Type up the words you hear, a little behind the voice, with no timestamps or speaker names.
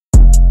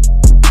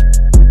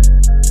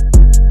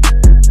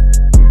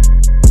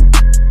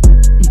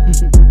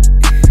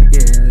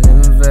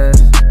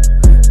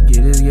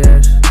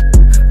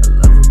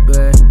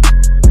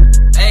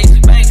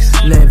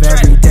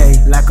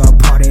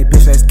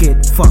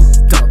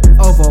fucked up.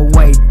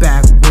 Overweight,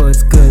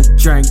 backwoods, good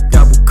drink,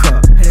 double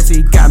cup.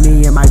 Hennessy got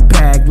me in my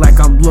bag like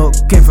I'm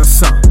looking for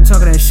some.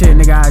 Talking that shit,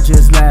 nigga, I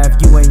just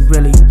laughed. You ain't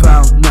really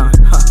bout none,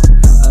 huh?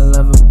 I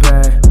love a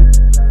bag,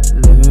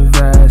 living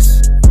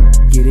fast,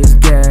 get his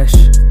cash,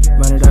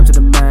 run it up to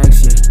the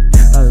max, yeah.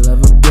 I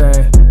love a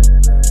bag,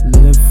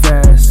 living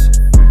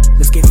fast,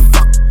 let's get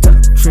fucked up,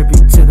 trippy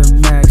to the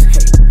max,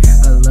 hey.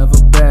 I love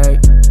a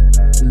bag,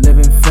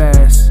 living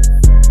fast,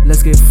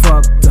 let's get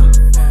fucked up,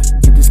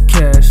 get this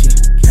cash,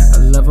 yeah. I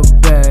love a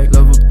bag,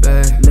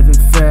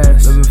 living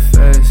fast,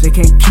 they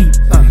can't keep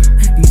up,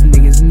 these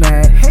niggas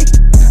mad, hey.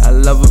 I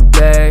love a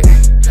bag,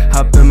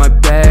 hop in my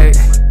bag,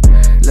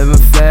 living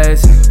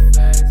fast,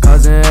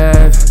 causing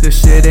F.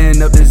 This shit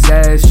end up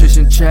disastrous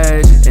and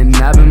trash. And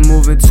I've been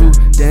moving too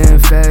damn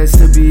fast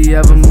to be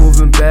ever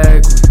moving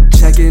backwards.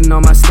 Checking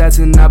on my stats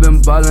and I've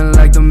been ballin'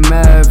 like the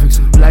Mavericks.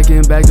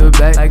 Blacking back to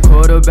back like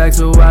quarterback,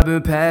 so I've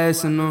been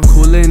passing them.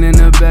 Coolin' in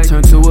the back,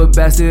 turn to a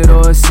bastard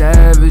or a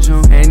savage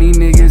on. Any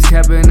niggas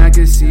capping, I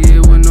can see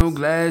it with no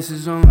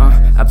glasses on.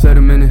 I play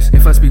the minutes.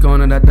 If I speak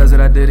on it, I does it,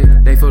 I did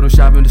it. They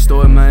Photoshop and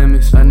distorting my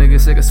image. A nigga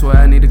sick, I swear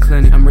I need a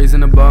clinic. I'm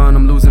raising the bar and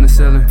I'm losing the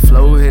ceiling.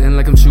 Flow hitting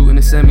like I'm shooting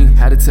a semi.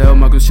 Had to tell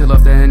Michael chill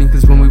off the Henny,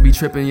 cause when we be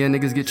trippin', yeah,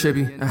 niggas get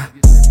trippy.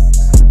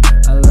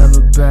 I love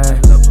a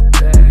bag,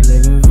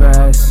 living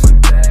fast,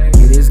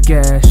 get his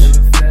cash,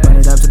 run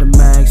it up to the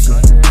max, yeah.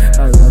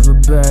 I love a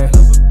bag,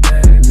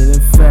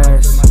 living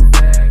fast,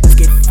 let's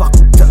get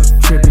fucked up,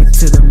 trippy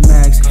to the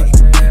max, hey.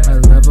 I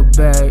love a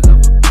bag,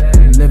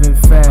 living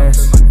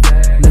fast,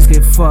 let's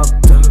get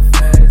fucked up,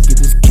 get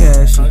this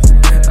cash, yeah.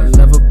 I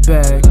love a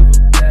bag,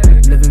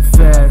 living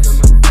fast,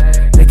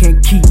 they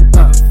can't keep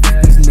up,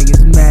 these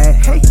niggas mad,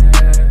 hey.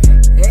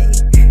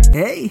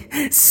 Hey,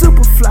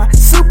 super fly,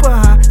 super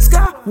high,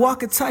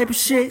 skywalker type of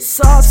shit.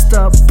 Sauced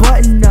up,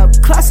 button up,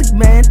 classic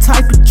man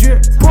type of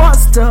drip.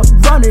 Bossed up,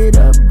 run it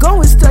up,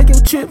 going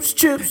stacking chips.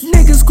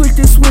 Niggas quick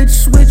to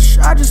switch,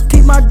 I just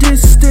keep my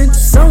distance.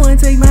 Someone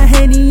take my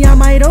Henny, I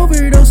might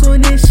overdose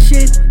on this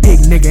shit. Big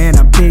nigga and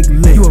I'm big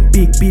lit. You a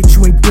big bitch,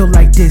 you ain't built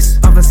like this.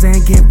 Others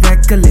ain't get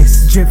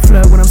reckless. Drip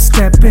flood when I'm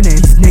stepping in.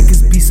 These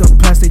niggas be so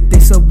plastic, they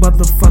so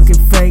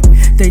motherfucking fake.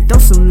 They throw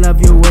some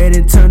love your way,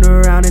 then turn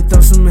around and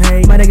throw some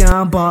hate. My nigga,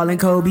 I'm ballin',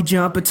 Kobe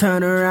jumper,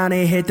 turn around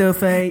and hit the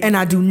fade. And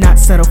I do not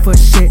settle for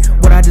shit.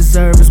 What I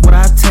deserve is what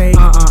I take.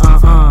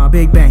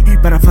 Big bang,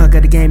 better fuck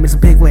at the game in some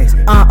big ways.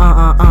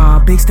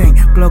 Big stain,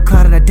 glow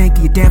cut of that dank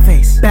in your damn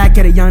face. Back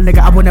at a young nigga,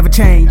 I will never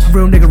change.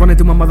 Real nigga running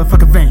through my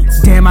motherfucking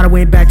veins. Damn, I done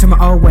went back to my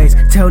old ways.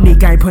 Tell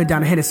Nick I ain't putting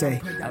down a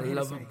Hennessy. I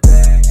love a